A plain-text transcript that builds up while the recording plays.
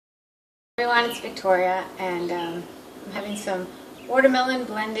Everyone, it's Victoria, and I'm having some watermelon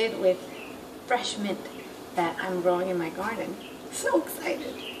blended with fresh mint that I'm growing in my garden. So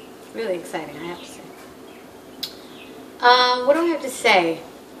excited. Really exciting, I have to say. What do I have to say?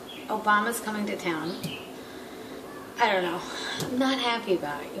 Obama's coming to town. I don't know. I'm not happy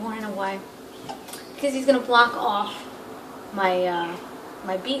about it. You want to know why? Because he's going to block off my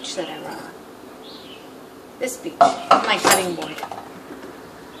my beach that I run on. This beach. My cutting board.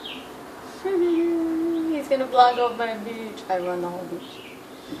 He's going to block off my beach. I run the whole beach.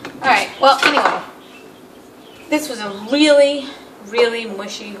 Alright, well, anyway. This was a really, really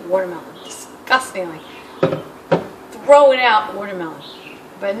mushy watermelon. Disgusting. Like, throw it out watermelon.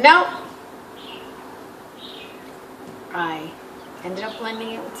 But nope. I ended up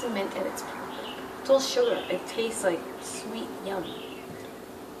blending it with some mint, and it's perfect. It's all sugar. It tastes like sweet yum.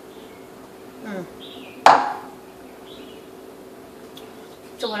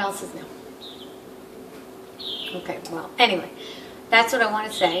 So what else is new? Okay, well, anyway, that's what I want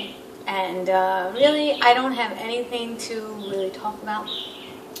to say. And really, I don't have anything to really talk about,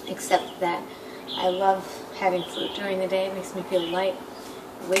 except that I love having fruit during the day. It makes me feel light.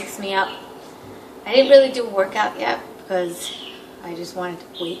 It wakes me up. I didn't really do a workout yet because I just wanted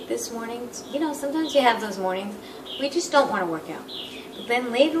to wait this morning. You know, sometimes you have those mornings we just don't want to work out. But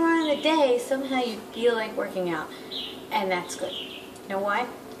then later on in the day, somehow you feel like working out. And that's good. You know why?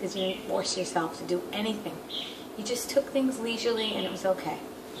 Because you didn't force yourself to do anything. You just took things leisurely and it was okay.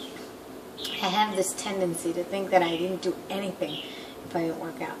 I have this tendency to think that I didn't do anything if I didn't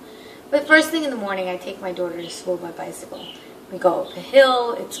work out. But first thing in the morning, I take my daughter to school by bicycle. We go up a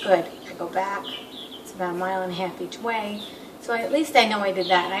hill, it's good. I go back, it's about 1.5 miles each way. So at least I know I did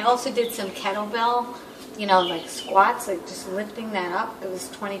that. And I also did some kettlebell, you know, like squats, like just lifting that up. It was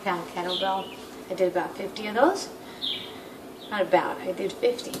 20-pound kettlebell. I did about 50 of those. Not about, I did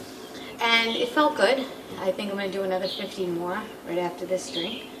 50. And it felt good. I think I'm going to do another 50 more right after this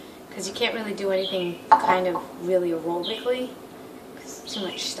drink. Because you can't really do anything kind of really aerobically. Because there's too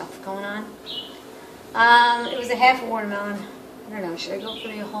much stuff going on. It was a half a watermelon. I don't know, should I go for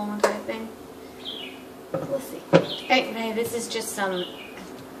the whole entire thing? We'll see. Hey, this is just some,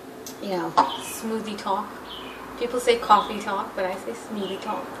 you know, smoothie talk. People say coffee talk, but I say smoothie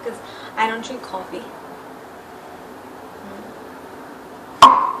talk because I don't drink coffee.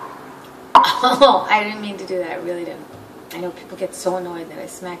 Oh, I didn't mean to do that. I really didn't. I know people get so annoyed that I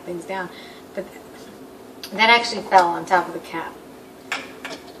smack things down, but that actually fell on top of the cap.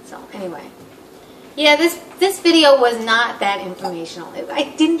 So anyway, yeah, this video was not that informational.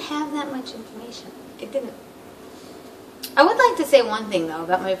 I didn't have that much information. It didn't. I would like to say one thing though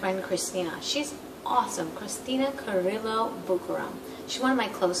about my friend Kristina. She's awesome. Kristina Carrillo Bucaram. She's one of my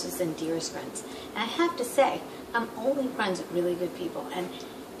closest and dearest friends. And I have to say, I'm only friends with really good people, and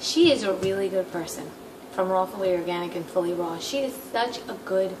she is a really good person. From Raw, Fully Organic, and Fully Raw. She is such a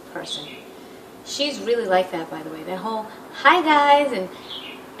good person. She's really like that, by the way. That whole hi guys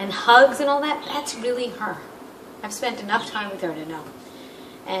and hugs and all that, that's really her. I've spent enough time with her to know.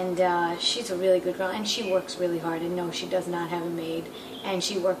 And she's a really good girl, and she works really hard. And no, she does not have a maid. And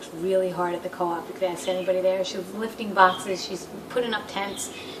she works really hard at the co-op. You could ask anybody there. She's lifting boxes. She's putting up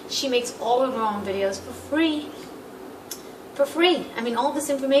tents. She makes all of her own videos for free. For free. I mean, all this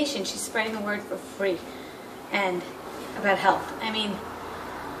information, she's spreading the word for free. And about health. I mean,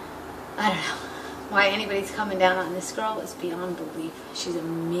 I don't know. Why anybody's coming down on this girl is beyond belief. She's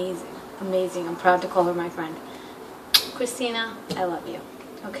amazing. Amazing. I'm proud to call her my friend. Kristina, I love you.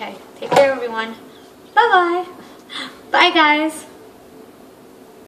 Okay? Take care, everyone. Bye-bye. Bye, guys.